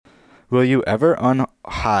Will you ever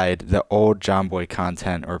unhide the old Jomboy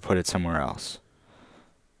content or put it somewhere else?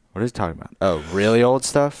 What is he talking about? Oh, really old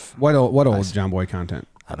stuff? What old Jomboy content?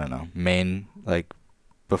 I don't know. Like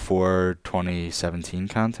before 2017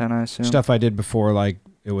 content, I assume. Stuff I did before, like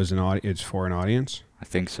it was it's for an audience. I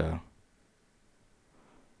think so.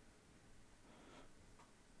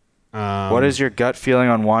 What is your gut feeling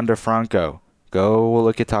on Wander Franco? We'll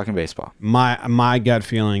look at Talking Baseball. My gut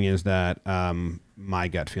feeling is that my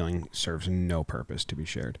gut feeling serves no purpose to be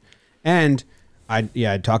shared. And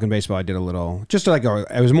Talking Baseball, I did a little, just like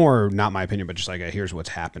it was more not my opinion, but just like here's what's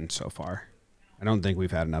happened so far. I don't think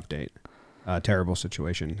we've had an update. Terrible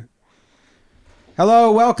situation.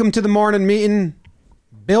 Hello, welcome to the morning meeting.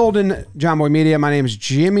 Building Jomboy Media. My name is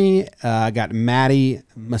Jimmy. I got Maddie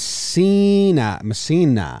Messina.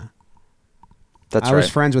 That's I right. was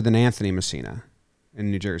friends with an Anthony Messina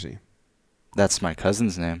in New Jersey. That's my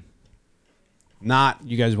cousin's name.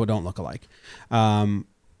 You guys don't look alike.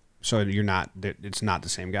 So you're not, it's not the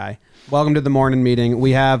same guy. Welcome to the morning meeting.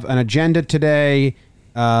 We have an agenda today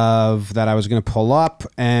that I was going to pull up,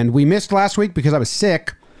 and we missed last week because I was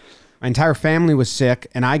sick. My entire family was sick,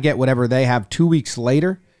 and I get whatever they have 2 weeks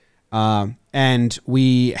later. And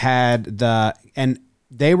we had and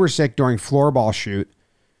they were sick during floorball shoot,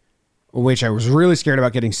 which I was really scared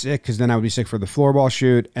about getting sick because then I would be sick for the floorball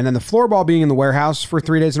shoot. And then the floorball being in the warehouse for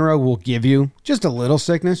 3 days in a row will give you just a little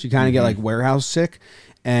sickness. You kind of get like warehouse sick.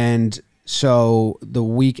 And so the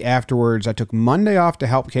week afterwards, I took Monday off to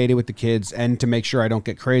help Katie with the kids and to make sure I don't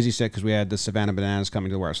get crazy sick because we had the Savannah Bananas coming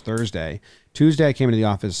to the warehouse Thursday. Tuesday, I came into the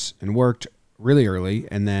office and worked really early,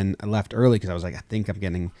 and then I left early because I was like, I think I'm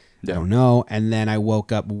getting, I don't know. And then I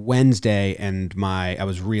woke up Wednesday and I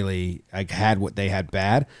had what they had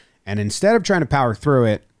bad. And instead of trying to power through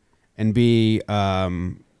it and be, a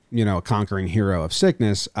conquering hero of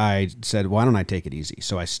sickness, I said, why don't I take it easy?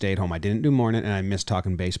 So I stayed home. I didn't do morning, and I missed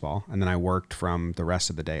Talking Baseball. And then I worked from the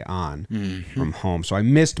rest of the day on from home. So I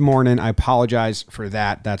missed morning. I apologize for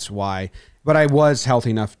that. That's why. But I was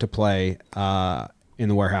healthy enough to play in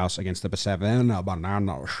the warehouse against the Savannah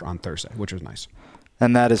Bananas on Thursday, which was nice.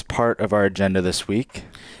 And that is part of our agenda this week.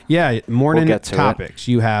 Yeah, morning we'll get to topics.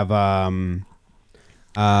 You have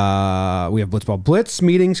we have Blitzball Blitz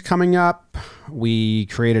meetings coming up. We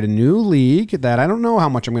created a new league that I don't know how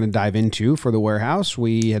much I'm going to dive into for the warehouse.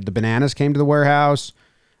 We had the Bananas came to the warehouse.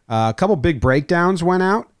 A couple big breakdowns went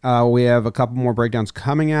out. We have a couple more breakdowns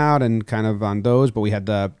coming out and kind of on those, but we had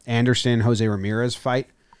the Anderson-Jose Ramirez fight,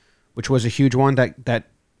 which was a huge one that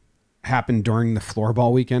happened during the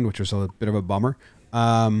floorball weekend, which was a bit of a bummer.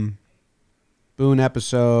 Boone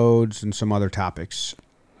episodes and some other topics.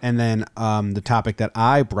 And then the topic that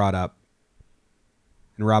I brought up,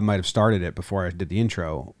 and Rob might have started it before I did the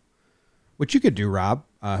intro, which you could do, Rob,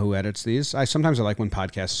 who edits these. Sometimes I like when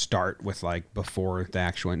podcasts start with like before the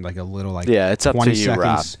actual, like a little like it's up 20 to you, seconds.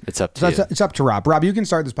 Rob. It's up to you. It's up to Rob. Rob, you can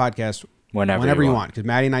start this podcast whenever you want, because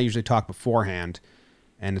Maddie and I usually talk beforehand,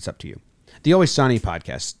 and it's up to you. The Always Sunny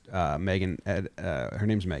podcast, Megan, her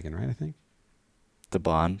name's Megan, right? I think the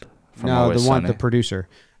blonde. From no, Always the one, Sunny. the producer.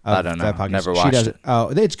 I don't know. Never watched it. Oh,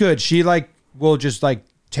 it's good. She will just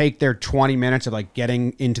take their 20 minutes of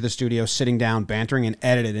getting into the studio, sitting down, bantering, and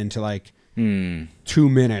edit it into 2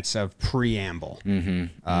 minutes of preamble.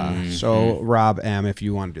 So Rob M, if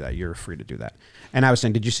you want to do that, you're free to do that. And I was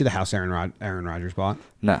saying, did you see the house Aaron Rodgers bought?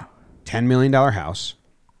 No. $10 million house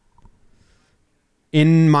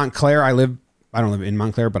in Montclair. I don't live in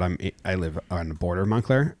Montclair, but I live on the border of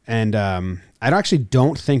Montclair, and I actually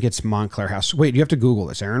don't think it's Montclair House. Wait, you have to Google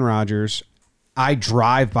this. Aaron Rodgers. I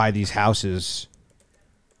drive by these houses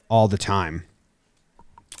all the time,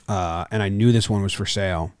 and I knew this one was for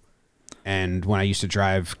sale. And when I used to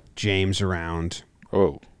drive James around,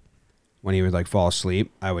 when he would fall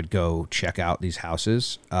asleep, I would go check out these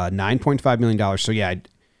houses. $9.5 million. So yeah,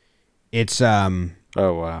 it's Oh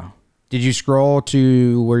wow. Did you scroll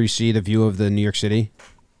to where you see the view of the New York City?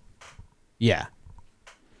 Yeah.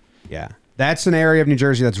 Yeah. That's an area of New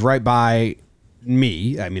Jersey that's right by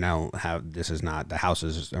me. I mean, this is not the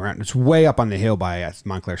houses around. It's way up on the hill by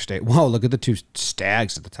Montclair State. Whoa, look at the 2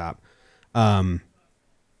 stags at the top. But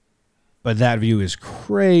that view is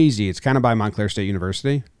crazy. It's kind of by Montclair State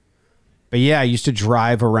University. But yeah, I used to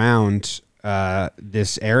drive around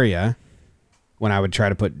this area when I would try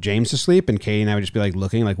to put James to sleep, and Katie and I would just be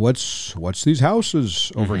looking what's these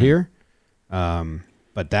houses over here?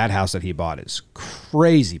 But that house that he bought is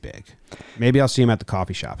crazy big. Maybe I'll see him at the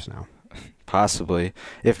coffee shops now. Possibly.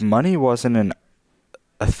 If money wasn't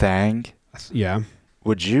a thing, yeah,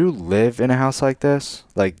 would you live in a house like this?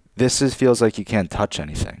 Feels like you can't touch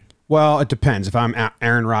anything. Well, it depends. If I'm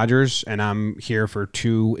Aaron Rodgers and I'm here for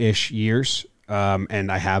 2-ish years, and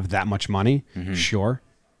I have that much money, sure.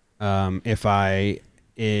 If I'm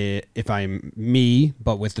me,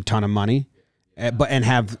 but with a ton of money, and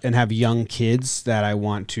have young kids that I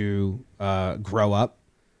want to grow up,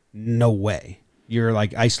 no way. You're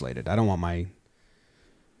like isolated. I don't want my.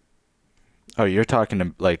 Oh, you're talking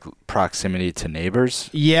to like proximity to neighbors?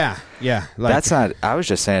 Yeah. Like, That's not. I was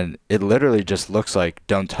just saying. It literally just looks like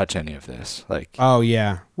don't touch any of this. Like. Oh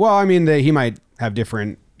yeah. Well, I mean, he might have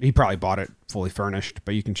different. He probably bought it fully furnished,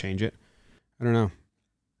 but you can change it. I don't know.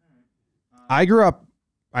 I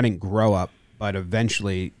didn't grow up, but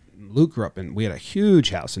eventually Luke grew up, and we had a huge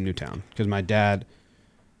house in Newtown because my dad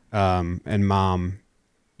and mom,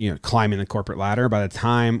 climbing the corporate ladder. By the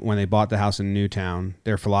time when they bought the house in Newtown,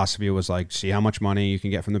 their philosophy was like, see how much money you can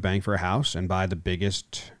get from the bank for a house and buy the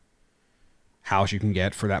biggest house you can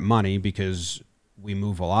get for that money, because we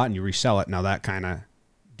move a lot and you resell it. Now that kind of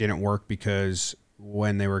didn't work because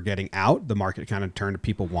when they were getting out, the market kind of turned to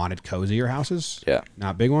people wanted cozier houses,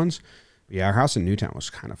 not big ones. But yeah, our house in Newtown was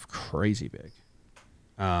kind of crazy big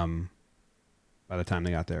by the time they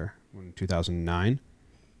got there in 2009.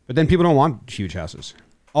 But then people don't want huge houses.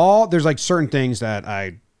 There's like certain things that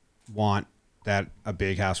I want that a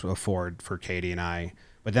big house will afford for Katie and I,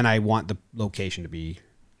 but then I want the location to be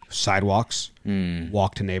sidewalks,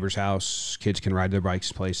 walk to neighbor's house, kids can ride their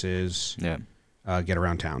bikes places, get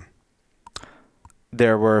around town.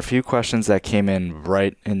 There were a few questions that came in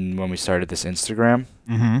right in when we started this Instagram.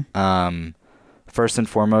 First and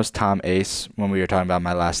foremost, Tom Ace, when we were talking about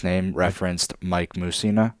my last name, referenced Mike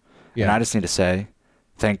Mussina. Yeah. And I just need to say,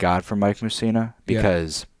 thank God for Mike Mussina,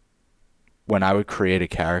 because when I would create a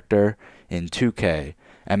character in 2K,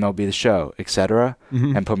 MLB The Show, etc.,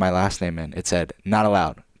 and put my last name in, it said, not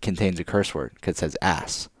allowed, contains a curse word, because it says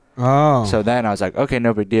ass. Oh. So then I was like, okay,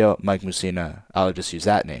 no big deal, Mike Mussina, I'll just use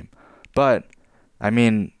that name. But, I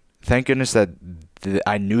mean, thank goodness that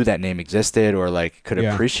I knew that name existed or like could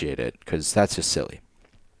appreciate it, because that's just silly.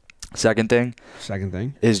 Second thing.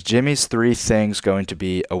 Is Jimmy's 3 things going to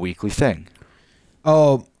be a weekly thing?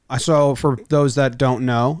 Oh, so for those that don't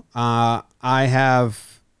know, I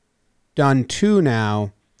have done 2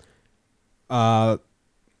 now,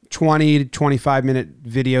 20 to 25 minute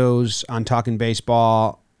videos on Talking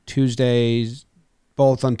Baseball Tuesdays,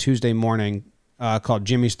 both on Tuesday morning, called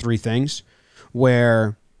Jimmy's 3 Things,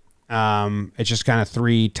 where it's just kind of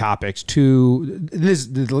 3 topics.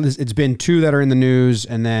 It's been 2 that are in the news,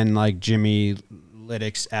 and then like Jimmy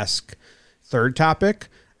Lytics-esque third topic.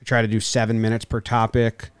 I try to do 7 minutes per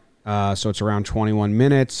topic, so it's around 21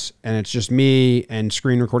 minutes, and it's just me and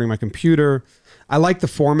screen recording my computer. I like the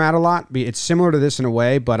format a lot. It's similar to this in a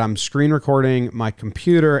way, but I'm screen recording my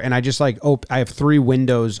computer, and I just like I have 3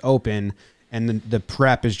 windows open, and the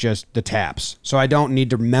prep is just the tabs. So I don't need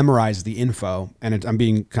to memorize the info, and I'm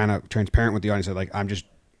being kind of transparent with the audience. Like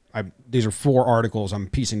these are 4 articles I'm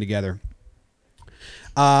piecing together.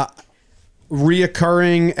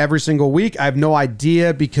 Reoccurring every single week. I have no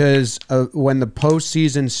idea, because when the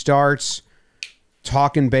postseason starts,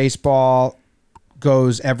 Talking Baseball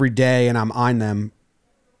goes every day, and I'm on them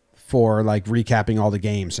for like recapping all the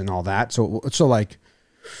games and all that. So like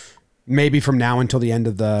maybe from now until the end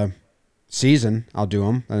of the season, I'll do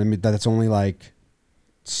them. I mean, that's only like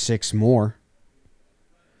 6 more.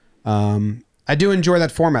 I do enjoy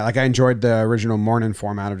that format. Like I enjoyed the original morning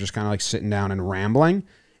format of just kind of like sitting down and rambling.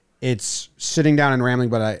 It's sitting down and rambling,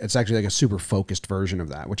 but it's actually like a super focused version of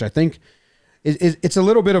that, which I think it's a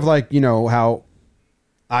little bit of like, how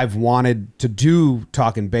I've wanted to do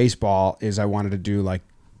Talking Baseball is I wanted to do like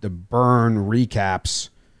the burn recaps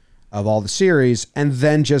of all the series, and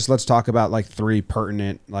then just let's talk about like 3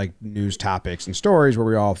 pertinent like news topics and stories where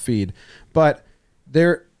we all feed. But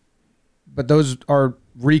those are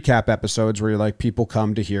recap episodes where like people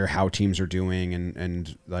come to hear how teams are doing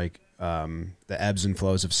and like the ebbs and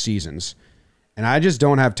flows of seasons. And I just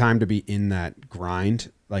don't have time to be in that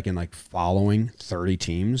grind, like in like following 30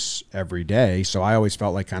 teams every day. So I always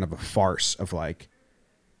felt like kind of a farce of like,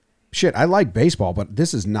 shit, I like baseball, but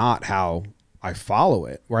this is not how I follow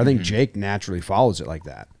it, where I think Jake naturally follows it like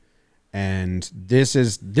that. And this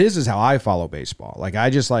is how I follow baseball. Like I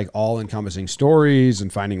just like all encompassing stories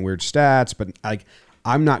and finding weird stats, but like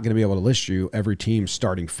I'm not going to be able to list you every team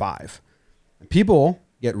starting 5. People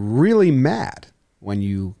get really mad when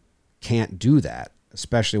you can't do that,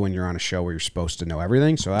 especially when you're on a show where you're supposed to know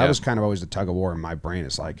everything. So that was kind of always the tug of war in my brain.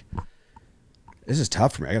 It's like, this is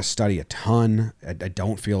tough for me. I got to study a ton. I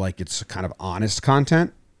don't feel like it's kind of honest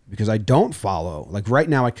content because I don't follow. Like right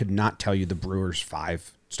now, I could not tell you the Brewers'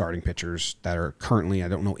 5 starting pitchers that are currently, I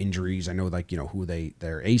don't know injuries. I know who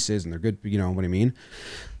their aces and they're good. You know what I mean?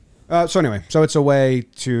 So anyway, so it's a way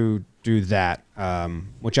to do that,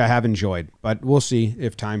 which I have enjoyed, but we'll see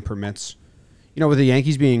if time permits. With the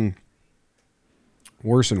Yankees being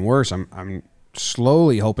worse and worse, I'm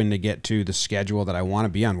slowly hoping to get to the schedule that I want to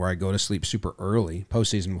be on, where I go to sleep super early.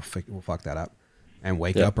 Postseason will fuck that up, and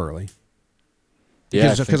wake up early.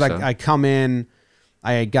 Because I come in,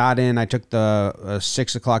 I got in, I took the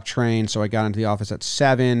 6:00 train, so I got into the office at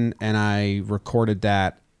 7, and I recorded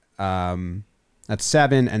that at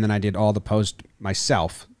 7, and then I did all the post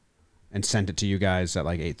myself and sent it to you guys at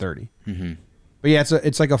like 8:30. Mm-hmm. But yeah,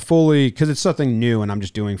 it's like a fully, because it's something new and I'm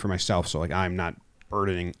just doing for myself. So like I'm not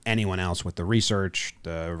burdening anyone else with the research,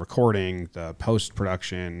 the recording, the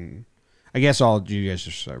post-production. I guess all you guys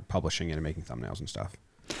just are publishing it and making thumbnails and stuff.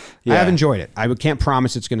 Yeah. I have enjoyed it. I can't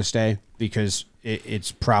promise it's going to stay because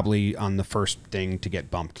it's probably on the first thing to get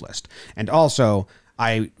bumped list. And also,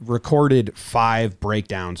 I recorded 5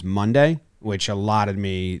 breakdowns Monday, which allotted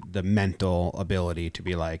me the mental ability to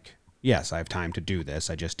be like, yes, I have time to do this.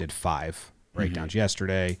 I just did 5 breakdowns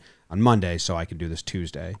yesterday on Monday, so I could do this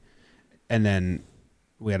Tuesday. And then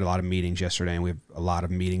we had a lot of meetings yesterday, and we have a lot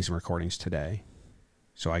of meetings and recordings today.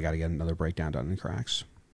 So I got to get another breakdown done in cracks.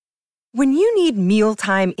 When you need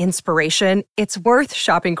mealtime inspiration, it's worth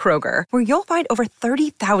shopping Kroger, where you'll find over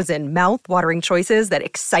 30,000 mouth-watering choices that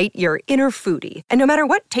excite your inner foodie. And no matter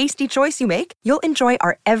what tasty choice you make, you'll enjoy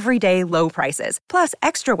our everyday low prices, plus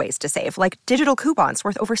extra ways to save, like digital coupons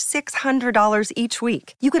worth over $600 each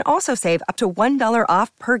week. You can also save up to $1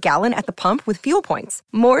 off per gallon at the pump with fuel points.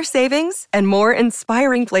 More savings and more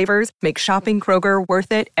inspiring flavors make shopping Kroger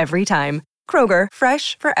worth it every time. Kroger,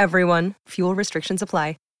 fresh for everyone. Fuel restrictions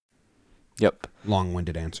apply. Yep.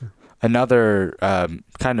 Long-winded answer. Another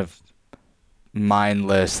kind of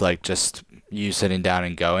mindless, like just you sitting down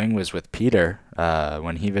and going, was with Peter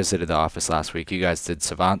when he visited the office last week. You guys did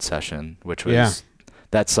Savant Session, which was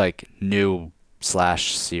that's like new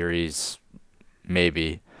 /series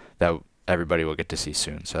maybe that everybody will get to see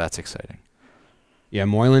soon. So that's exciting. Yeah,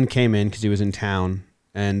 Moylan came in because he was in town,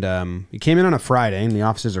 and he came in on a Friday, and the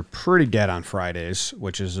offices are pretty dead on Fridays,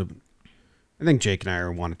 which is I think Jake and I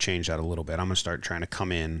want to change that a little bit. I'm going to start trying to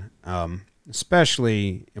come in,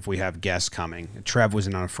 especially if we have guests coming. Trev was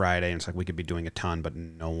in on a Friday, and it's like we could be doing a ton, but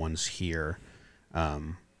no one's here.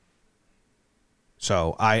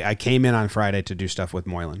 So I came in on Friday to do stuff with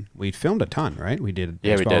Moylan. We filmed a ton, right? We did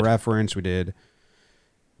baseball reference. Did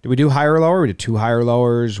we do higher lower? We did 2 higher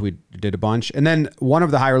lowers. We did a bunch. And then one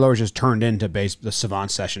of the higher lowers just turned into the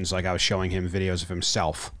Savant Sessions. Like I was showing him videos of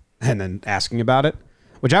himself and then asking about it,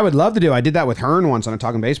 which I would love to do. I did that with Hearn once on a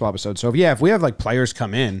Talking Baseball episode. So if we have like players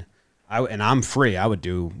come in and I'm free, I would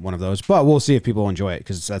do one of those. But we'll see if people enjoy it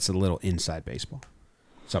because that's a little inside baseball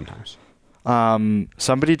sometimes.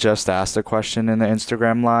 Somebody just asked a question in the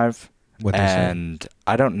Instagram live. What they and say?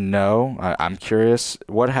 I don't know. I'm curious.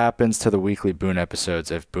 What happens to the weekly Boone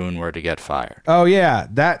episodes if Boone were to get fired? Oh, yeah.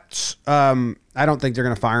 That's I don't think they're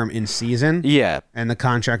going to fire him in season. Yeah. And the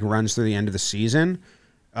contract runs through the end of the season.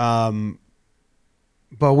 But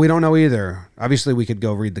we don't know either. Obviously, we could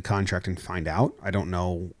go read the contract and find out. I don't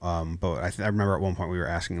know. But I remember at one point we were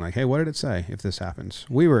asking, like, hey, what did it say if this happens?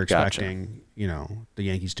 We were expecting, the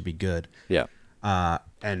Yankees to be good. Yeah.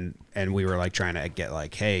 And we were, like, trying to get,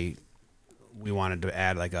 like, hey, we wanted to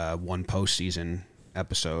add, like, a 1 postseason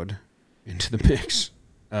episode into the mix.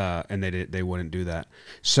 And they wouldn't do that.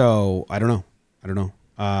 So, I don't know.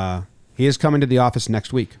 He is coming to the office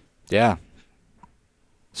next week. Yeah.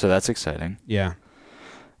 So that's exciting. Yeah.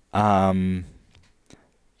 You'd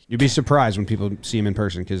be surprised when people see him in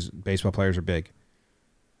person because baseball players are big.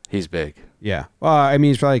 He's big. Yeah. Well, I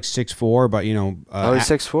mean, he's probably like 6'4", but he's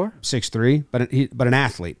 6'4"? 6'3", but an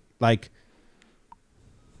athlete. Like,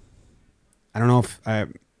 I don't know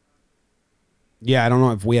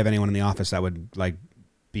if we have anyone in the office that would like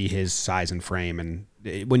be his size and frame. And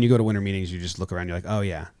when you go to winter meetings, you just look around, you're like, oh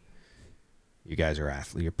yeah, you guys are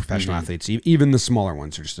athletes. You're professional athletes. Even the smaller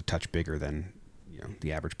ones are just a touch bigger than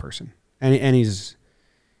the average person. And he's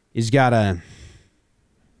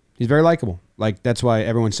very likable. Like that's why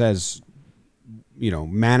everyone says,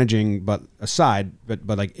 managing, but aside, but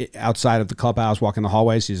like outside of the clubhouse, walking the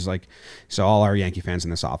hallways, he's like, so all our Yankee fans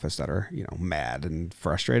in this office that are, mad and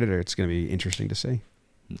frustrated, it's going to be interesting to see.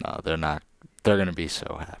 No, they're not. They're going to be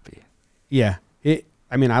so happy. Yeah. I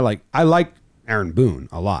like Aaron Boone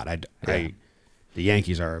a lot. The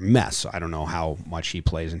Yankees are a mess, so I don't know how much he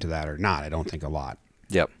plays into that or not. I don't think a lot.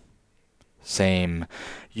 Yep. Same.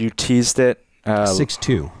 You teased it.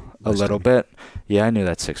 6'2". A little bit. Yeah, I knew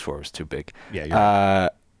that 6'4" was too big. Yeah, you're right.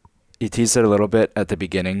 you teased it a little bit at the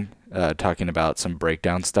beginning, talking about some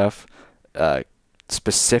breakdown stuff.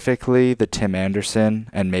 Specifically the Tim Anderson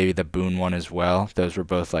and maybe the Boone one as well. Those were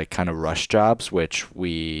both like kind of rush jobs, which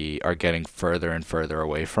we are getting further and further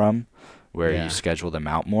away from, where you schedule them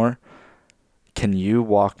out more. Can you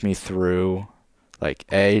walk me through, like,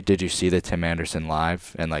 did you see the Tim Anderson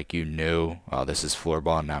live and like you knew, oh, this is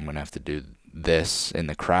floorball and now I'm going to have to do this in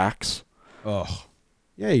the cracks? Oh,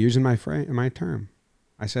 yeah, using my term.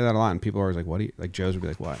 I say that a lot, and people are always like, "What do you like?" Joe's would be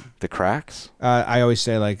like, "What?" The cracks. I always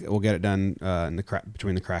say like, "We'll get it done in the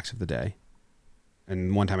between the cracks of the day."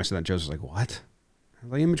 And one time I said that, Joe's was like, "What?" I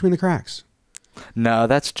was like, "In between the cracks." No,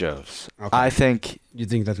 that's Joe's. Okay. I think. You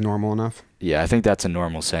think that's normal enough? Yeah, I think that's a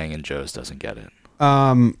normal saying, and Joe's doesn't get it.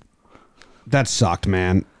 That sucked,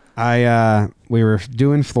 man. We were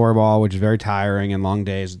doing floorball, which is very tiring and long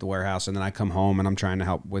days at the warehouse, and then I come home and I'm trying to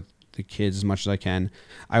help with the kids as much as I can.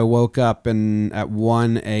 I woke up at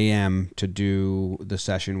 1 a.m. to do the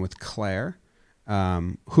session with Claire,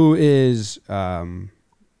 who is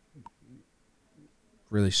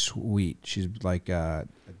really sweet. She's like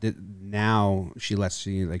now she lets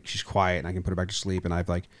me, like, she's quiet and I can put her back to sleep, and I've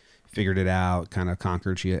like figured it out, kind of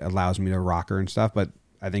conquered. She allows me to rock her and stuff, but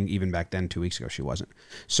I think even back then 2 weeks ago she wasn't.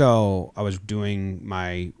 So I was doing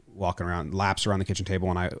my walking around laps around the kitchen table,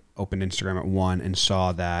 and I opened Instagram at 1 and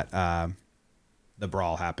saw that the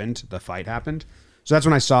brawl happened, the fight happened. So that's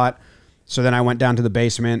when I saw it. So then I went down to the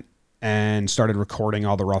basement and started recording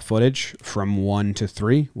all the raw footage from 1 to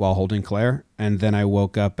 3 while holding Claire. And then I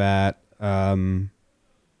woke up at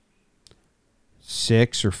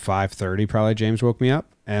 6 or 5:30, probably. James woke me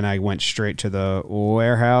up, and I went straight to the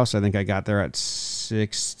warehouse. I think I got there at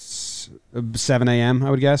 7 a.m.,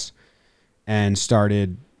 I would guess, and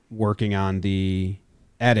started working on the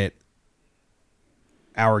edit.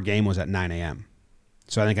 Our game was at 9 a.m.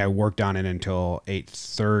 So I think I worked on it until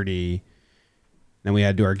 8:30. Then we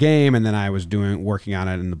had to do our game, and then I was working on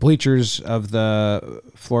it in the bleachers of the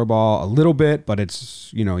floorball a little bit, but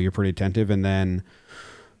it's, you're pretty attentive. And then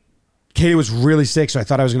Katie was really sick, so I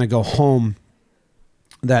thought I was going to go home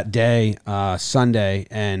that day, Sunday,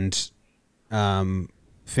 and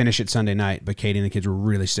finish it Sunday night. But Katie and the kids were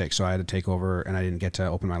really sick, so I had to take over, and I didn't get to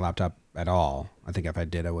open my laptop at all. I think if I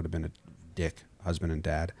did, I would have been a dick husband and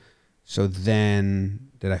dad. So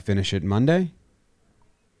then, did I finish it Monday?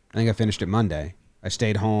 I think I finished it Monday. I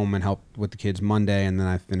stayed home and helped with the kids Monday, and then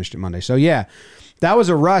I finished it Monday. So yeah, that was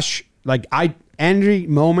a rush. Like, any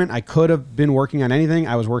moment I could have been working on anything.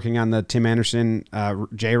 I was working on the Tim Anderson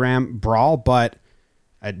J-Ram brawl, but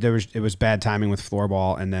it was bad timing with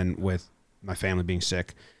floorball, and then with my family being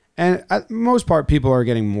sick. And most part, people are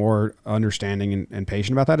getting more understanding and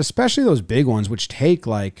patient about that, especially those big ones, which take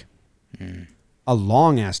like a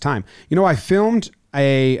long ass time. I filmed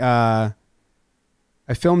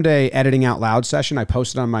a editing out loud session. I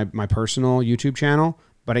posted on my personal YouTube channel,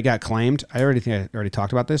 but it got claimed. I already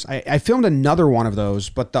talked about this. I filmed another one of those,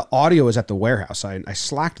 but the audio is at the warehouse. I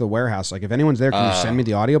slacked the warehouse. Like, if anyone's there, can you send me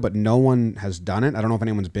the audio? But no one has done it. I don't know if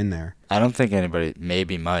anyone's been there. I don't think anybody,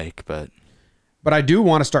 maybe Mike, but I do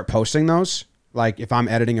want to start posting those. Like, if I'm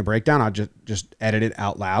editing a breakdown, I'll just edit it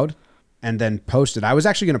out loud and then post it. I was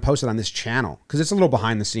actually going to post it on this channel because it's a little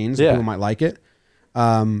behind the scenes. Yeah. People might like it.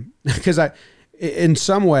 Because in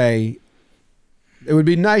some way, it would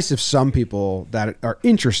be nice if some people that are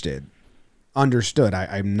interested understood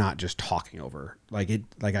I'm not just talking over.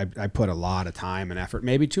 I put a lot of time and effort,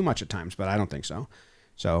 maybe too much at times, but I don't think so.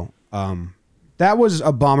 So that was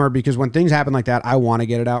a bummer, because when things happen like that, I want to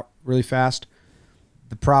get it out really fast.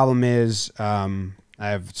 The problem is I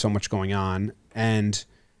have so much going on, and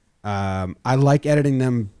I like editing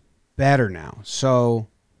them better now. So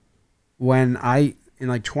when in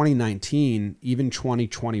like 2019, even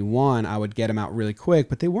 2021, I would get them out really quick,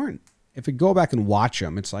 but they weren't. If we go back and watch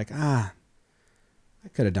them, it's like, I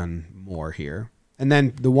could have done more here. And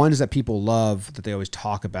then the ones that people love that they always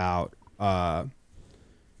talk about,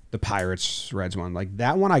 the Pirates Reds one, like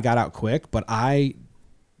that one I got out quick, but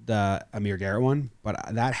the Amir Garrett one, but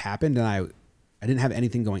that happened and I didn't have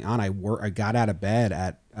anything going on. I got out of bed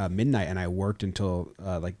at midnight and I worked until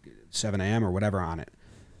like 7 a.m. or whatever on it.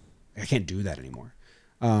 I can't do that anymore.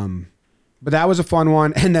 But that was a fun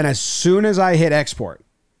one. And then as soon as I hit export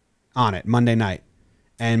on it Monday night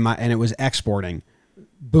and it was exporting,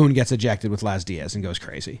 Boone gets ejected with Laz Diaz and goes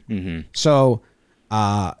crazy. Mm-hmm. So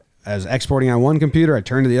as exporting on one computer, I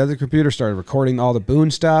turned to the other computer, started recording all the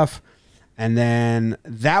Boone stuff. And then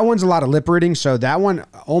that one's a lot of lip reading. So that one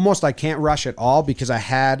almost I can't rush at all, because I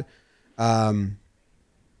had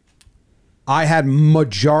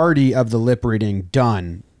majority of the lip reading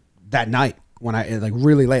done that night when I, like,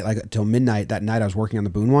 really late, like till midnight that night I was working on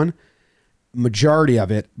the Boone one. majority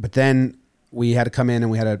of it, but then we had to come in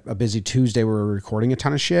and we had a busy Tuesday where we were recording a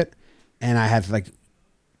ton of shit, and I had like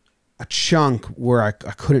a chunk where I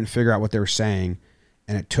couldn't figure out what they were saying,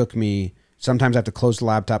 and it took me, sometimes I have to close the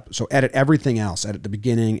laptop, so edit everything else, edit the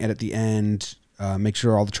beginning, edit the end, make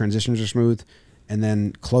sure all the transitions are smooth, and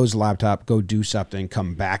then close the laptop, go do something,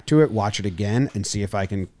 come back to it, watch it again, and see if I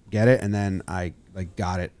can get it, and then I like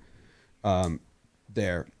got it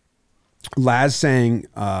there. Laz saying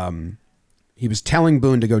he was telling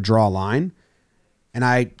Boone to go draw a line, and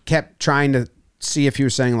I kept trying to see if he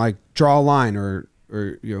was saying like draw a line or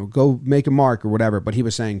go make a mark or whatever, but he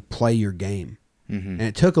was saying play your game. And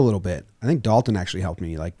it took a little bit. I think Dalton actually helped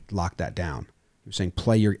me like lock that down. He was saying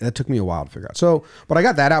that took me a while to figure out. So, but I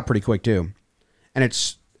got that out pretty quick too. And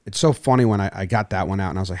it's so funny when I got that one out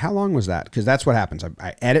and I was like, how long was that? Because that's what happens.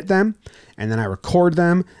 I edit them and then I record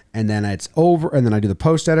them and then it's over and then I do the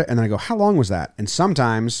post edit and then I go, how long was that? And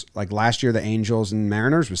sometimes, like last year, the Angels and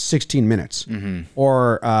Mariners was 16 minutes.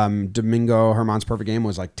 Or Domingo Herman's perfect game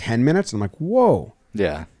was like 10 minutes. And I'm like, whoa.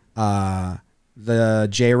 Yeah. The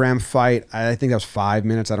J-Ram fight, I think that was 5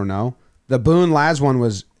 minutes. I don't know. The Boone Laz one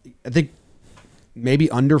was, I think, maybe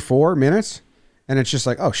under 4 minutes. And it's just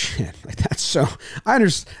like, oh shit, like that's so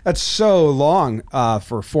long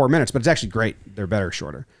for 4 minutes, but it's actually great. They're better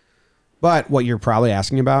shorter. But what you're probably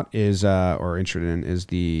asking about is, or interested in, is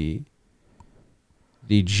the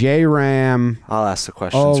J-Ram. I'll ask the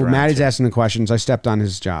questions. Oh, Maddie's asking the questions. I stepped on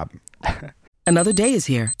his job. Another day is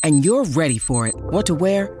here, and you're ready for it. What to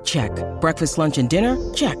wear? Check. Breakfast, lunch, and dinner?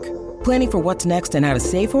 Check. Planning for what's next and how to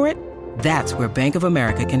save for it? That's where Bank of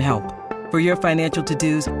America can help. For your financial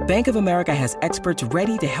to-dos, Bank of America has experts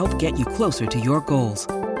ready to help get you closer to your goals.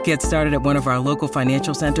 Get started at one of our local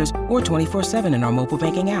financial centers or 24/7 in our mobile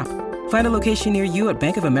banking app. Find a location near you at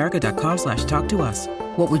bankofamerica.com/talktous.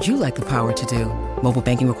 What would you like the power to do? Mobile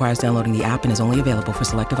banking requires downloading the app and is only available for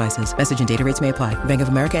select devices. Message and data rates may apply. Bank of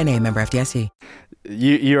America N.A., member FDIC.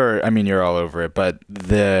 You're all over it, but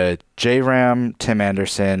the J-Ram Tim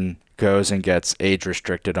Anderson goes and gets age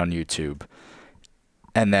restricted on YouTube.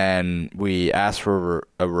 And then we asked for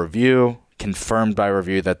a review, confirmed by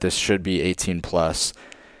review that this should be 18 plus.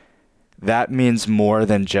 That means more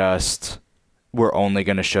than just we're only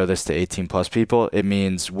going to show this to 18 plus people. It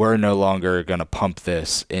means we're no longer going to pump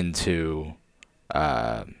this into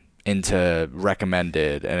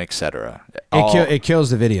recommended and etc. It kills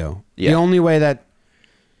the video. Yeah. The only way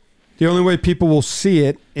people will see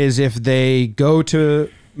it is if they go to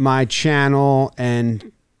my channel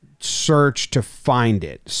and search to find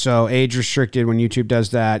it. So age restricted, when YouTube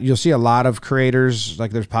does that, you'll see a lot of creators,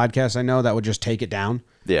 like there's podcasts I know that would just take it down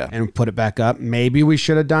and put it back up. Maybe we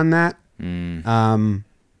should have done that.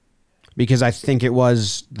 Because I think it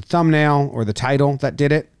was the thumbnail or the title that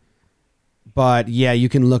did it. But yeah, you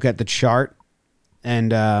can look at the chart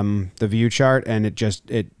and the view chart, and it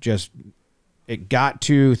got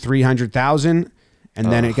to 300,000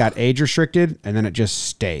 and then it got age restricted and then it just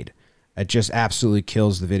stayed. It just absolutely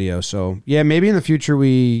kills the video. So yeah, maybe in the future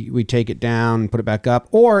we take it down and put it back up.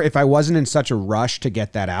 Or if I wasn't in such a rush to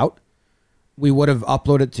get that out, we would have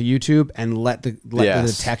uploaded it to YouTube and let the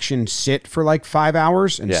detection sit for like 5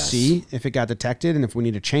 hours and see if it got detected and if we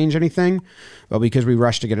need to change anything. But because we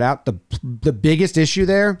rushed to get it out, the biggest issue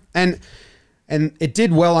there, and it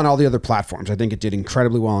did well on all the other platforms. I think it did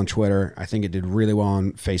incredibly well on Twitter. I think it did really well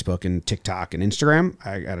on Facebook and TikTok and Instagram.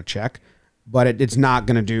 I got to check. But it's not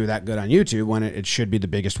going to do that good on YouTube when it should be the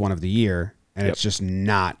biggest one of the year. And it's just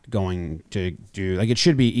not going to do, like, it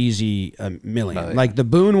should be easy a million. Like the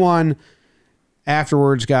Boone one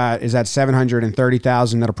afterwards is at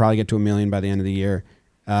 730,000. That'll probably get to 1 million by the end of the year.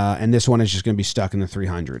 And this one is just going to be stuck in the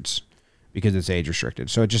 300s because it's age restricted.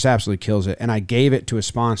 So it just absolutely kills it. And I gave it to a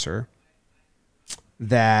sponsor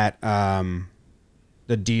that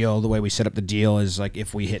the way we set up the deal is like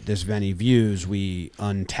if we hit this many views, we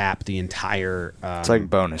untap the entire it's like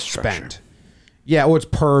bonus structure. Spend. Yeah, well, it's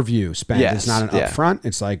per view spend. Yes. It's not an upfront.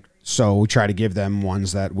 It's like, so we try to give them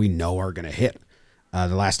ones that we know are going to hit. The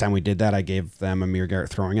last time we did that, I gave them Amir Garrett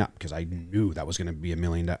throwing up because I knew that was going to be a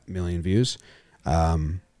million views.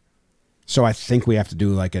 So I think we have to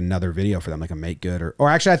do like another video for them, like a make good or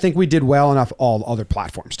actually I think we did well enough all other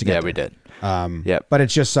platforms to get there. We did. But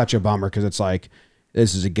it's just such a bummer because it's like,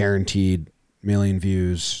 this is a guaranteed 1 million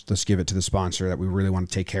views. Let's give it to the sponsor that we really want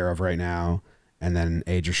to take care of right now, and then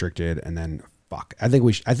age restricted, and then fuck. I think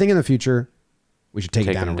in the future we should take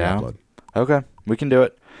it down and re-upload. Okay, we can do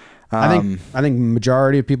it. I think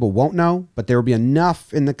majority of people won't know, but there will be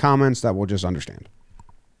enough in the comments that we'll just understand,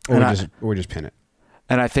 or we just pin it.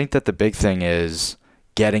 And I think that the big thing is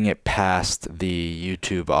getting it past the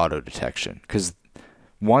YouTube auto detection, because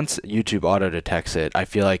once YouTube auto detects it, I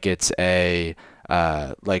feel like it's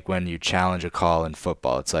like when you challenge a call in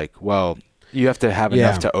football, it's like, well, you have to have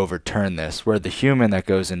enough to overturn this, where the human that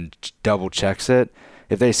goes and double checks it,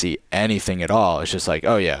 if they see anything at all, it's just like,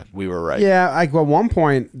 oh yeah, we were right. Yeah, like at one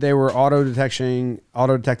point they were auto detecting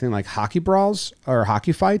like hockey brawls or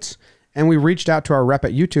hockey fights, and we reached out to our rep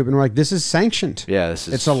at YouTube and we're like, this is sanctioned. Yeah,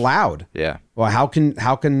 it's allowed. Yeah. Well, how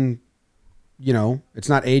can it's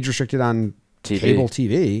not age restricted on cable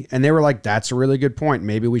TV? And they were like, that's a really good point.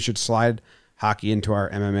 Maybe we should slide hockey into our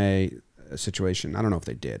MMA situation. I don't know if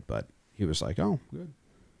they did, but he was like, oh, good.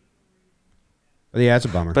 But yeah, it's a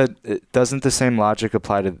bummer. But doesn't the same logic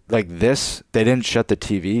apply to like this? They didn't shut the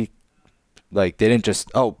TV. Like they didn't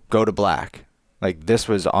just go to black. Like this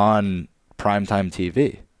was on primetime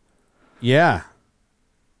TV. Yeah.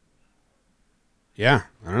 Yeah,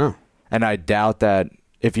 I don't know. And I doubt that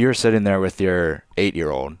if you're sitting there with your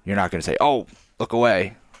 8-year-old, you're not going to say, "Oh, look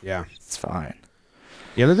away." Yeah, it's fine.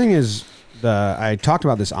 The other thing is I talked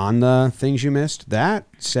about this on the Things You Missed. That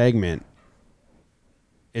segment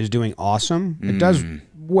is doing awesome. It does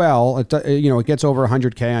well. It gets over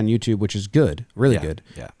 100K on YouTube, which is good, really good.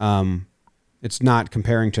 Yeah. It's not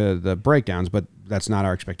comparing to the breakdowns, but that's not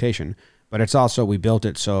our expectation. But it's also, we built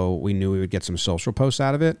it so we knew we would get some social posts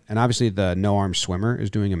out of it. And obviously the No Arm Swimmer is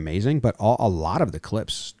doing amazing, but a lot of the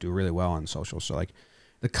clips do really well on social. So like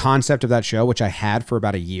the concept of that show, which I had for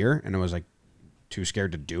about a year and I was like too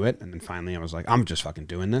scared to do it. And then finally I was like, I'm just fucking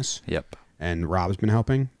doing this. Yep. And Rob's been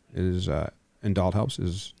helping and Dalt helps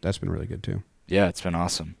that's been really good too. Yeah, it's been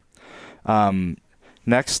awesome.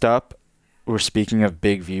 Next up, we're speaking of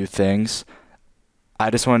big view things.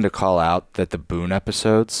 I just wanted to call out that the Boone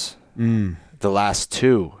episodes, the last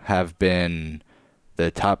 2 have been the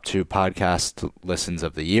top 2 podcast listens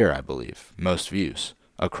of the year, I believe. Most views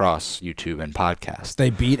across YouTube and podcast. They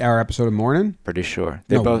beat our episode of Morning? Pretty sure.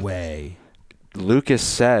 No way. Lucas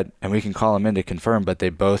said, and we can call him in to confirm, but they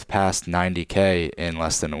both passed 90K in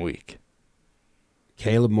less than a week.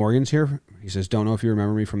 Caleb Morgan's here. He says, don't know if you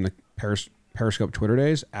remember me from the Periscope Twitter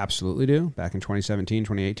days. Absolutely do. Back in 2017,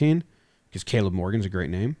 2018. Because Caleb Morgan's a great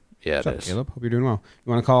name. Yeah, What's it up, is. Caleb? Hope you're doing well.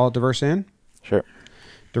 You want to call Diverse in? Sure.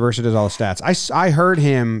 Diverse does all the stats. I heard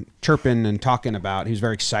him chirping and talking about, he was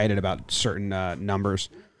very excited about certain numbers.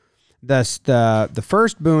 The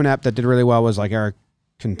first Boone app that did really well was like our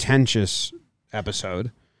contentious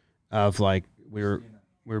episode of like we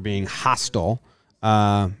were being hostile,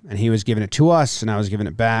 and he was giving it to us and I was giving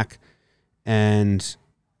it back, and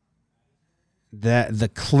the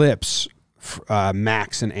clips,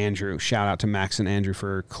 Max and Andrew, shout out to Max and Andrew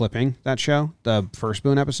for clipping that show, the first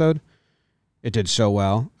Boone episode. It did so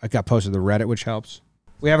well. It got posted to the Reddit, which helps.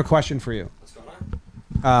 We have a question for you. What's going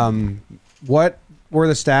on? What were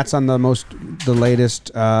the stats on the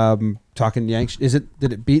latest Talking Yanks?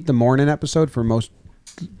 Did it beat the Morning episode for most?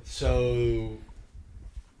 So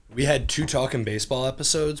we had 2 Talking Baseball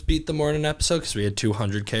episodes beat the Morning episode because we had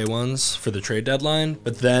 200K ones for the trade deadline.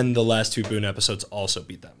 But then the last 2 Boone episodes also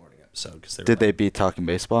beat that Morning episode. Did they beat Talking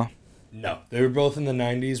Baseball? No. They were both in the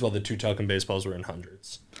 90s while the 2 Talking Baseballs were in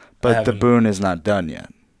hundreds. But the Boone is not done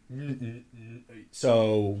yet.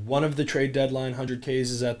 So one of the trade deadline 100Ks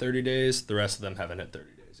is at 30 days. The rest of them haven't hit 30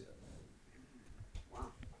 days yet. Wow.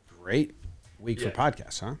 Great week for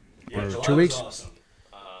podcasts, huh? Yeah, or July 2 weeks? Was awesome.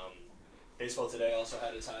 Baseball Today also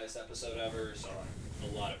had its highest episode ever, so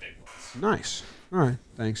a lot of big ones. Nice. All right,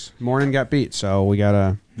 thanks. Morning got beat, so we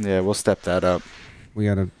gotta. Yeah, we'll step that up. We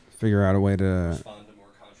gotta figure out a way to respond to more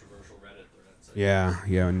controversial Reddit threads. Yeah,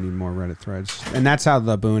 we need more Reddit threads, and that's how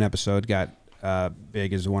the Boone episode got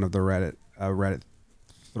big. Is one of the Reddit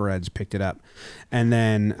threads picked it up, and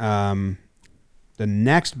then the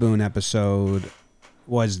next Boone episode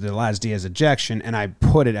was the Laz Diaz ejection, and I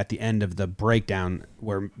put it at the end of the breakdown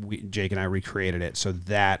where Jake and I recreated it, so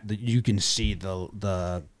that you can see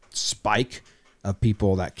the spike of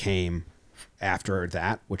people that came after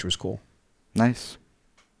that, which was cool. Nice.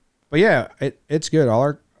 But yeah, it's good. A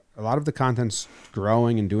lot of the content's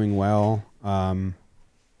growing and doing well.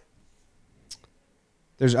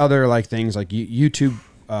 There's other like things like YouTube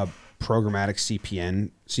programmatic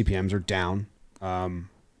CPMs are down.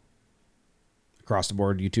 Across the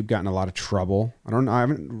board, YouTube got in a lot of trouble. I don't know. I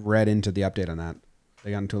haven't read into the update on that.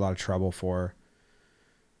 They got into a lot of trouble for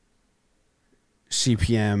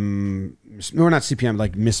CPM, or not CPM,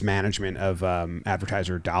 like mismanagement of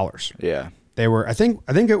advertiser dollars. Yeah. They were, I think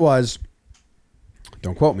it was,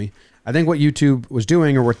 don't quote me, I think what YouTube was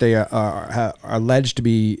doing, or what they are alleged to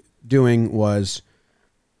be doing, was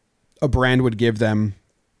a brand would give them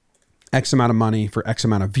X amount of money for X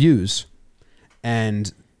amount of views,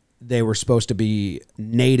 and they were supposed to be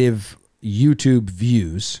native YouTube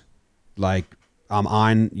views, like I'm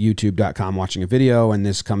on youtube.com watching a video and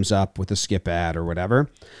this comes up with a skip ad or whatever,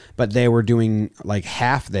 but they were doing like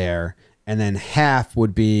half there, and then half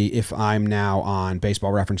would be if I'm now on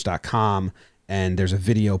baseballreference.com and there's a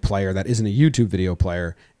video player that isn't a YouTube video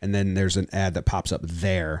player, and then there's an ad that pops up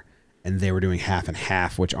there, and they were doing half and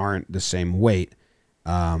half, which aren't the same weight.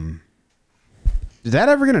 Did that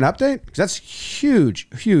ever get an update? Because that's huge,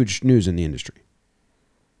 huge news in the industry.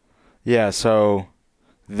 Yeah, so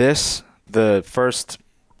the first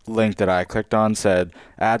link that I clicked on said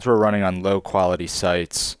ads were running on low-quality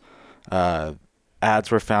sites.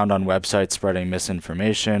 Ads were found on websites spreading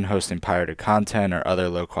misinformation, hosting pirated content, or other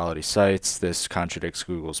low-quality sites. This contradicts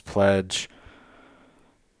Google's pledge.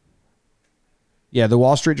 Yeah, the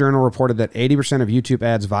Wall Street Journal reported that 80% of YouTube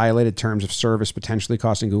ads violated terms of service, potentially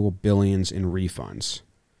costing Google billions in refunds.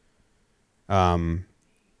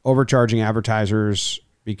 Overcharging advertisers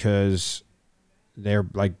because they're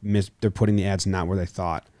like they're putting the ads not where they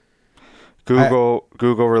thought. Google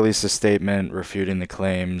released a statement refuting the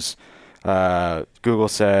claims. Google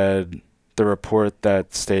said the report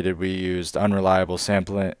that stated we used unreliable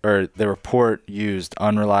sampling, or the report used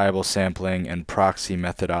unreliable sampling and proxy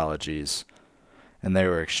methodologies, and they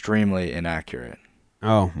were extremely inaccurate.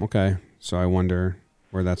 Oh, okay. So I wonder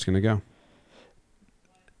where that's going to go.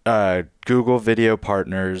 Google Video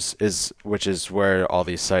Partners, which is where all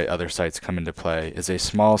these other sites come into play, is a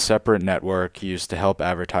small separate network used to help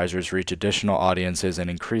advertisers reach additional audiences and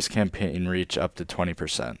increase campaign reach up to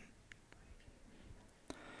 20%.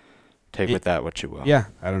 Take with that what you will. Yeah,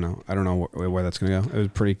 I don't know where that's going to go. It was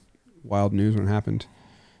pretty wild news when it happened.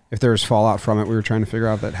 If there was fallout from it, we were trying to figure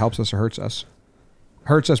out if that helps us or hurts us.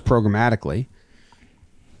 Hurts us programmatically.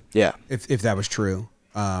 Yeah. If that was true.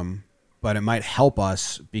 But it might help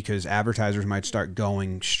us because advertisers might start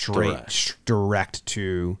going direct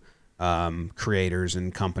to creators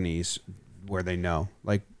and companies where they know.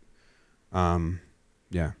 Like,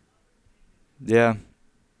 yeah. Yeah.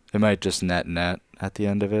 It might just net at the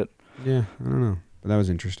end of it. Yeah, I don't know. But that was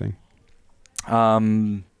interesting.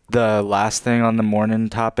 The last thing on the morning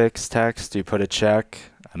topics text, you put a check.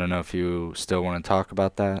 I don't know if you still want to talk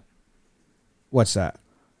about that. What's that?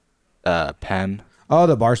 Penn. Oh,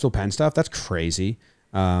 the Barstool Penn stuff? That's crazy.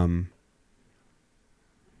 It's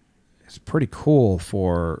pretty cool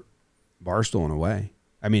for Barstool in a way.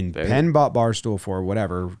 I mean, Penn bought Barstool for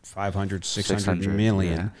whatever, 500, 600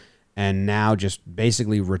 million, yeah. And now just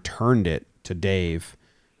basically returned it to Dave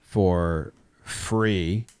for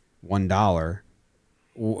free, $1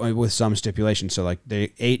 with some stipulation. So like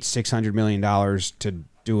they ate $600 million to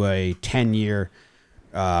do a 10-year,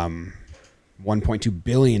 $1.2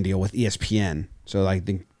 billion deal with ESPN. So I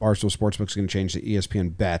think Barstool Sportsbook is going to change the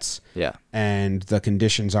ESPN bets. Yeah. And the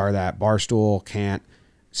conditions are that Barstool can't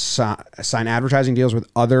sign advertising deals with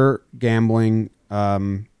other gambling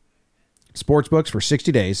sportsbooks for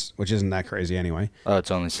 60 days, which isn't that crazy anyway. Oh,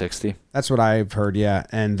 it's only 60? That's what I've heard, yeah.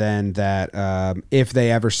 And then that if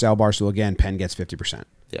they ever sell Barstool again, Penn gets 50%.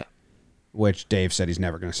 Yeah. Which Dave said he's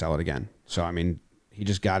never going to sell it again. So, I mean, he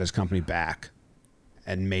just got his company back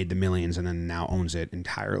and made the millions and then now owns it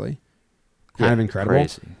entirely. Kind of incredible.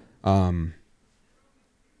 Crazy.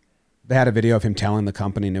 They had a video of him telling the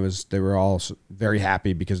company, and they were all very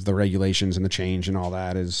happy because of the regulations and the change and all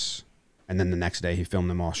that is. And then the next day, he filmed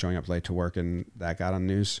them all showing up late to work, and that got on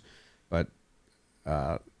news. But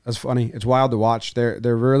that's funny. It's wild to watch. They're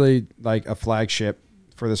really like a flagship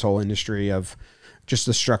for this whole industry of just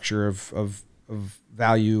the structure of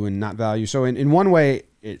value and not value. So in one way,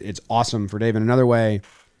 it's awesome for Dave. In another way,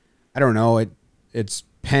 I don't know. It's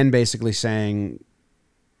Penn basically saying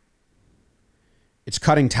it's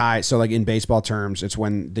cutting ties. So like in baseball terms, it's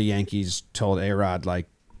when the Yankees told A-Rod, like,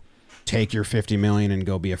 take your $50 million and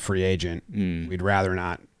go be a free agent. We'd rather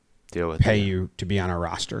not pay you to be on our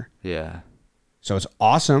roster. Yeah. So it's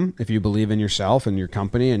awesome if you believe in yourself and your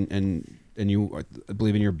company and you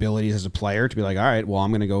believe in your abilities as a player to be like, all right, well,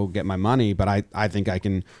 I'm going to go get my money, but I think I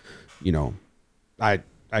can, I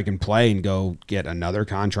can play and go get another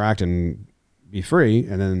contract and be free.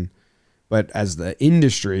 And then, but as the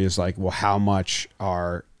industry is like, well, how much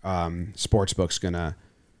are sports books going to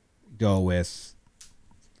go with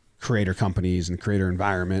creator companies and creator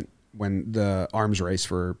environment when the arms race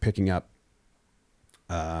for picking up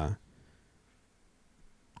the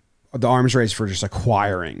arms race for just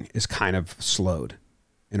acquiring is kind of slowed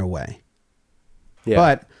in a way.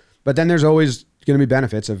 Yeah. But then there's always going to be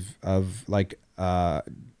benefits of like,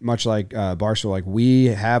 much like Barstool, like we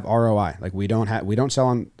have ROI. Like we don't sell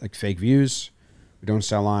on like fake views. We don't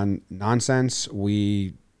sell on nonsense.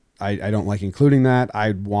 We I don't like including that.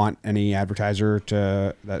 I want any advertiser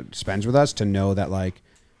that spends with us to know that like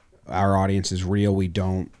our audience is real. We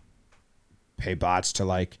don't pay bots to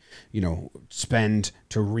like, spend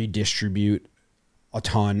to redistribute a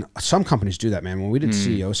ton. Some companies do that, man. When we did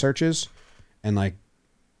CEO searches and like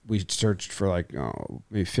we searched for like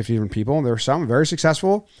maybe 50 different people, there were some very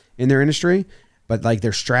successful in their industry, but like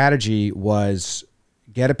their strategy was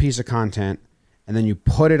get a piece of content and then you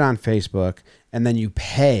put it on Facebook and then you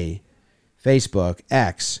pay Facebook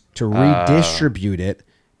X to redistribute it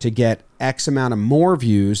to get X amount of more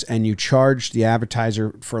views, and you charge the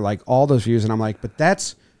advertiser for like all those views. And I'm like, but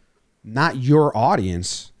that's not your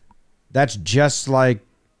audience. That's just like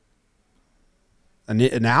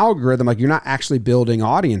an algorithm. Like you're not actually building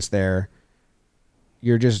audience there.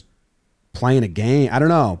 You're just playing a game. I don't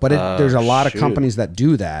know, but there's a lot of companies that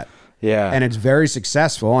do that. Yeah. And it's very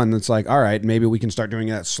successful. And it's like, all right, maybe we can start doing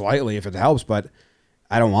that slightly if it helps, but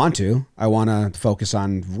I don't want to. I want to focus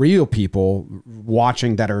on real people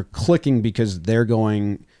watching that are clicking because they're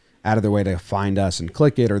going out of their way to find us and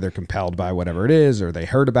click it, or they're compelled by whatever it is, or they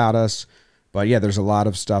heard about us. But yeah, there's a lot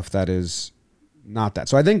of stuff that is not that.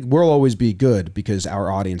 So I think we'll always be good because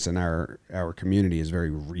our audience and our community is very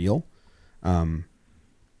real. And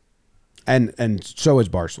so is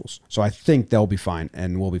Barstool's. So I think they'll be fine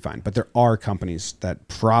and we'll be fine. But there are companies that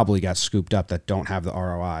probably got scooped up that don't have the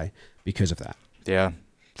ROI because of that. Yeah,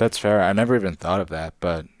 that's fair. I never even thought of that,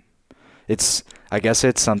 but I guess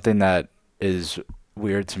it's something that is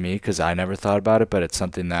weird to me because I never thought about it, but it's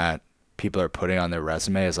something that people are putting on their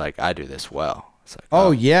resume as like, I do this well. It's like, oh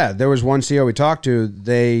yeah. There was one CEO we talked to,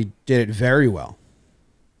 they did it very well.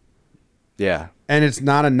 Yeah. And it's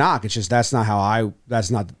not a knock. It's just, that's not how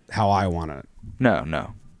I want to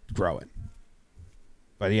no grow it.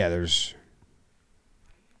 But yeah, it's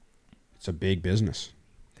a big business.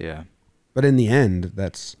 Yeah. But in the end,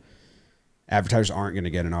 advertisers aren't going to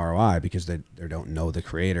get an ROI because they don't know the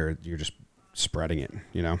creator. You're just spreading it,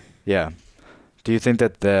 Yeah. Do you think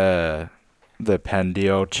that the Penn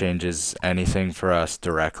deal changes anything for us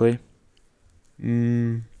directly?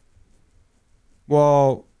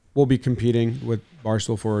 Well, we'll be competing with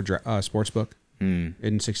Barstool for a sportsbook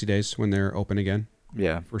in 60 days when they're open again.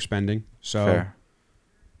 Yeah. For spending. So, fair.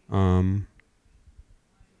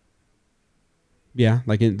 Yeah,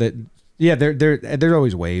 like there's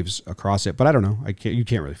always waves across it, but I don't know. You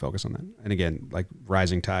can't really focus on that. And again, like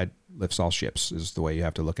rising tide lifts all ships is the way you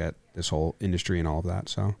have to look at this whole industry and all of that.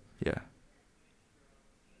 So yeah,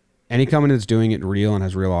 any company that's doing it real and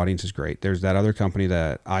has real audience is great. There's that other company,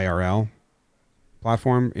 that IRL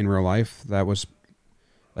platform in real life, that was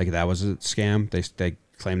a scam. They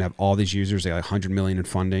claimed to have all these users. They got 100 million in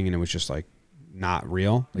funding, and it was just like not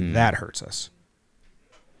real. Like, that hurts us.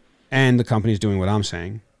 And the company's doing what I'm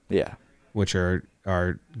saying. Yeah. Which are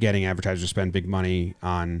getting advertisers to spend big money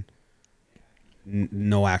on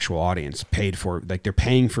no actual audience, paid for, like they're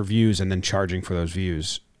paying for views and then charging for those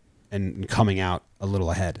views and coming out a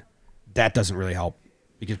little ahead. That doesn't really help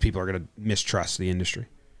because people are going to mistrust the industry.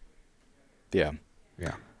 Yeah.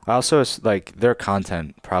 Yeah. Also, like their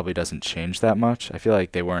content probably doesn't change that much. I feel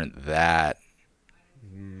like they weren't that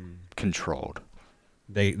controlled.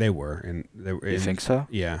 They were, and you think so?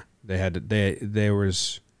 Yeah. They had there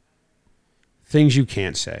was things you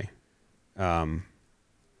can't say,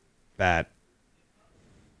 that,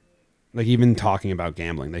 like even talking about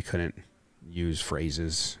gambling, they couldn't use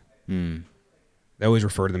phrases. They always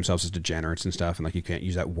refer to themselves as degenerates and stuff, and like you can't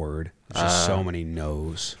use that word. There's just so many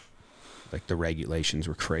no's. Like the regulations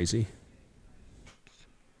were crazy.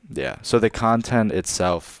 Yeah. So the content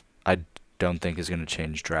itself, I don't think is going to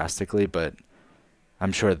change drastically, but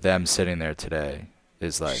I'm sure them sitting there today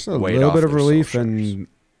is like just a little bit of relief, and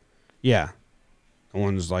yeah, no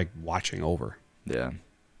one's like watching over. Yeah,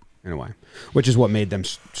 in a way, which is what made them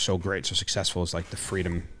so great, so successful, is like the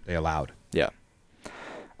freedom they allowed. Yeah.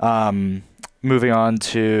 Moving on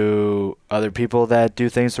to other people that do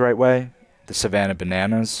things the right way. The Savannah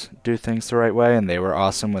Bananas do things the right way, and they were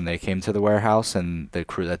awesome when they came to the warehouse, and the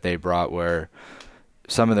crew that they brought were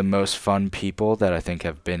some of the most fun people that I think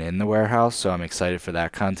have been in the warehouse. So I'm excited for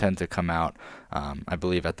that content to come out, I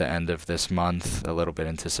believe at the end of this month, a little bit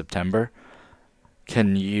into September.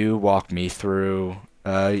 Can you walk me through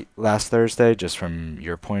last Thursday, just from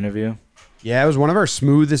your point of view? Yeah, it was one of our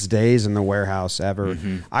smoothest days in the warehouse ever.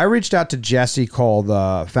 I reached out to Jesse Cole,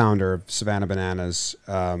 the founder of Savannah Bananas,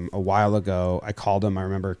 a while ago. I called him, I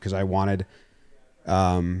remember, because I wanted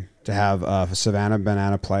to have a Savannah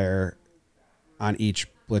Banana player on each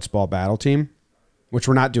Blitzball battle team, which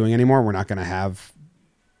we're not doing anymore. We're not going to have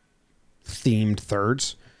themed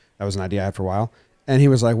thirds. That was an idea I had for a while. And he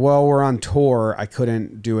was like, well, we're on tour. I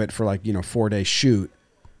couldn't do it for 4-day shoot.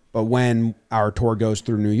 But when our tour goes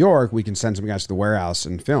through New York, we can send some guys to the warehouse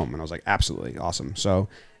and film. And I was like, absolutely awesome. So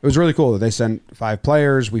it was really cool that they sent 5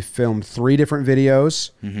 players. We filmed 3 different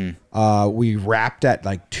videos. Mm-hmm. We wrapped at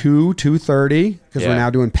 2:30 because we're now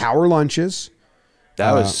doing power lunches.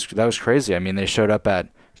 That was crazy. I mean, they showed up at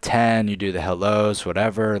 10, you do the hellos,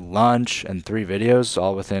 whatever, lunch, and 3 videos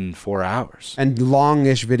all within 4 hours. And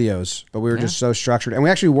longish videos, but we were just so structured. And we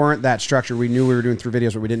actually weren't that structured. We knew we were doing 3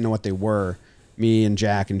 videos, but we didn't know what they were. Me and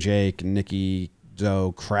Jack and Jake and Nikki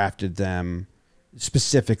Zoe crafted them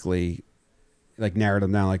specifically, narrowed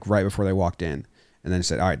them down right before they walked in, and then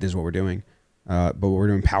said, all right, this is what we're doing. But we're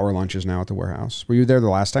doing power lunches now at the warehouse. Were you there the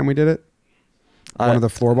last time we did it? One of the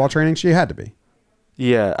floorball trainings? You had to be.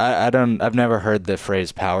 Yeah, I've never heard the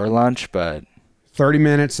phrase power lunch, but 30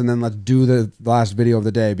 minutes and then let's do the last video of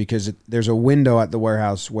the day, because there's a window at the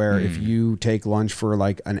warehouse where if you take lunch for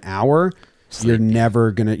an hour,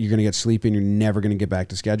 you're gonna get sleepy and you're never gonna get back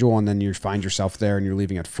to schedule, and then you find yourself there and you're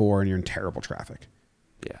leaving at 4 and you're in terrible traffic.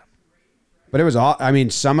 Yeah. But it was all,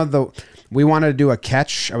 we wanted to do a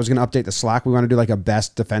catch. I was going to update the Slack. We want to do a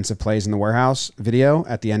best defensive plays in the warehouse video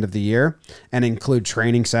at the end of the year and include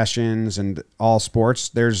training sessions and all sports.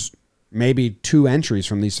 There's maybe 2 entries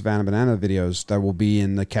from these Savannah Banana videos that will be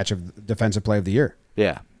in the catch of defensive play of the year.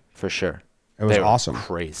 Yeah, for sure. It was awesome.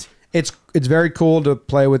 Crazy. It's very cool to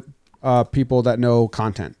play with people that know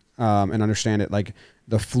content and understand it.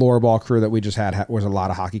 The floorball crew that we just had was a lot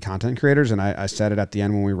of hockey content creators. And I said it at the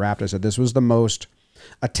end when we wrapped. I said, this was the most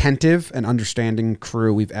attentive and understanding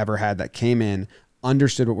crew we've ever had that came in,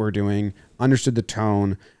 understood what we're doing, understood the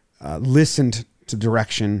tone, listened to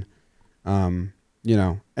direction, and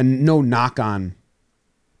no knock on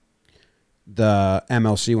the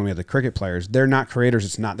MLC when we had the cricket players. They're not creators.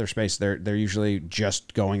 It's not their space. They're usually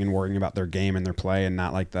just going and worrying about their game and their play and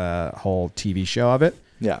not the whole TV show of it.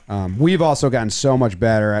 Yeah. We've also gotten so much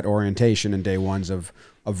better at orientation and day ones of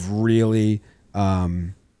really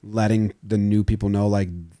letting the new people know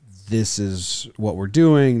this is what we're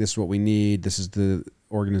doing, this is what we need, this is the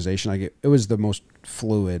organization. It was the most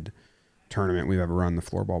fluid tournament we've ever run, the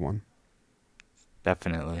floorball one.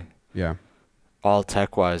 Definitely. Yeah. All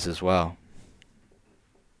tech-wise as well.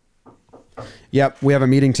 Yep, we have a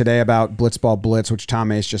meeting today about Blitzball Blitz, which Tom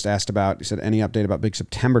Mace just asked about. He said, any update about big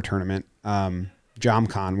September tournament?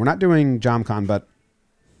 JomCon. We're not doing JomCon, but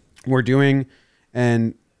we're doing,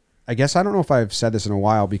 and I guess I don't know if I've said this in a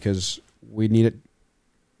while because we need it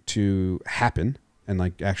to happen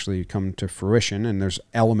and actually come to fruition, and there's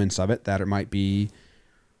elements of it that it might be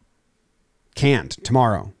canned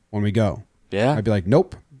tomorrow when we go. Yeah. I'd be like,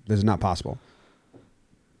 nope, this is not possible.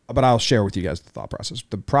 But I'll share with you guys the thought process.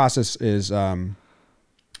 The process is a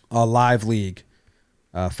live league,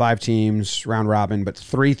 5 teams, round robin, but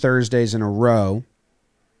 3 Thursdays in a row,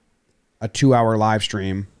 a 2-hour live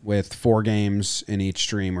stream with 4 games in each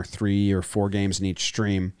stream, or 3 or 4 games in each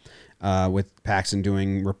stream, with Paxton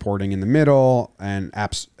doing reporting in the middle and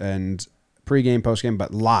apps and pregame, postgame,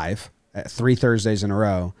 but live at 3 Thursdays in a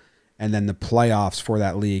row. And then the playoffs for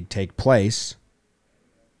that league take place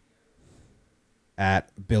at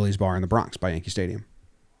Billy's Bar in the Bronx by Yankee Stadium.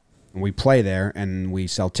 And we play there and we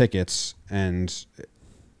sell tickets, and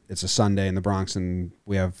it's a Sunday in the Bronx and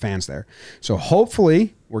we have fans there. So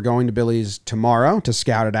hopefully we're going to Billy's tomorrow to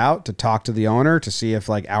scout it out, to talk to the owner, to see if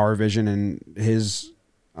our vision and his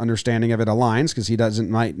understanding of it aligns, because he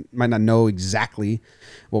might not know exactly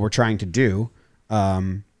what we're trying to do.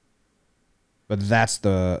 But that's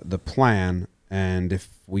the plan. And if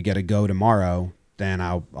we get a go tomorrow, then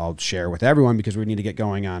I'll share with everyone, because we need to get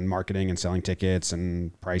going on marketing and selling tickets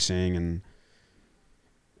and pricing, and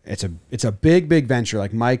it's a big venture.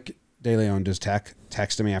 Mike DeLeon just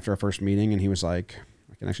texted me after our first meeting, and he was like,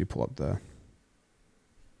 I can actually pull up the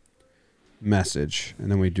message,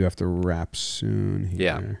 and then we do have to wrap soon here.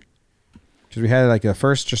 Yeah, because we had the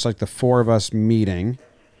first the 4 of us meeting,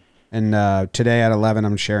 and today at 11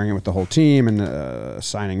 I'm sharing it with the whole team and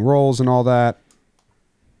assigning roles and all that.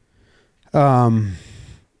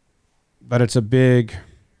 But it's a big,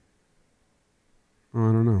 I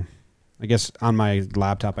don't know. I guess on my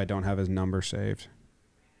laptop I don't have his number saved.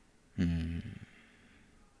 I don't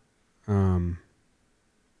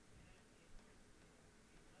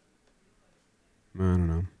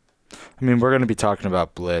know. I mean, we're going to be talking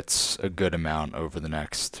about Blitz a good amount over the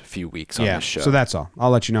next few weeks on this show. So that's all.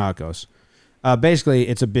 I'll let you know how it goes. Basically,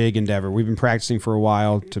 it's a big endeavor. We've been practicing for a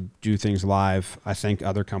while to do things live. I think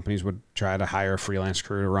other companies would try to hire a freelance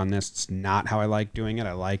crew to run this. It's not how I like doing it.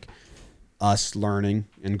 I like us learning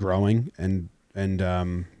and growing and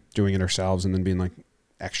doing it ourselves, and then being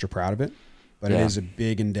extra proud of it. but it is a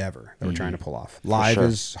big endeavor that we're trying to pull off. Live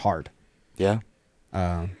is hard. Yeah.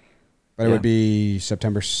 But it would be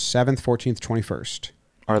September 7th, 14th, 21st.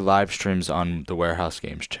 Our live streams on the Warehouse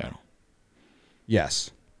Games channel.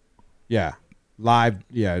 Yes. Yeah. Live.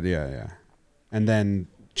 Yeah. And then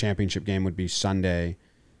championship game would be Sunday,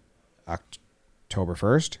 October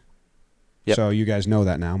 1st. Yep. So you guys know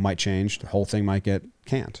that now. Might change. The whole thing might get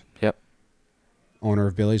can't. Yep. Owner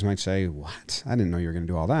of Billy's might say, what? I didn't know you were going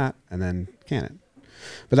to do all that. And then can it.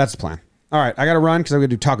 But that's the plan. All right. I got to run because I'm going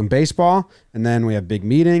to do Talking Baseball. And then we have big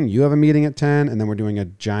meeting. You have a meeting at 10. And then we're doing a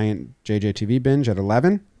giant JJTV binge at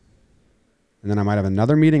 11. And then I might have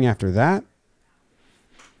another meeting after that.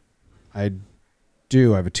 I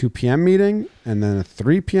have a 2 p.m. meeting and then a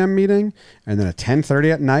 3 p.m. meeting and then a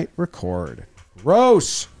 10:30 at night record.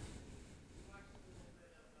 Gross.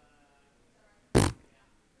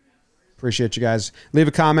 Appreciate you guys. Leave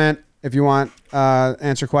a comment if you want.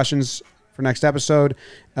 Answer questions for next episode.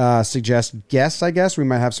 Suggest guests, I guess. We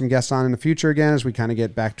might have some guests on in the future again as we kind of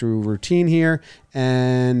get back to routine here.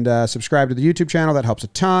 And subscribe to the YouTube channel. That helps a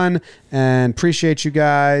ton. And appreciate you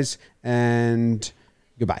guys. And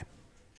goodbye.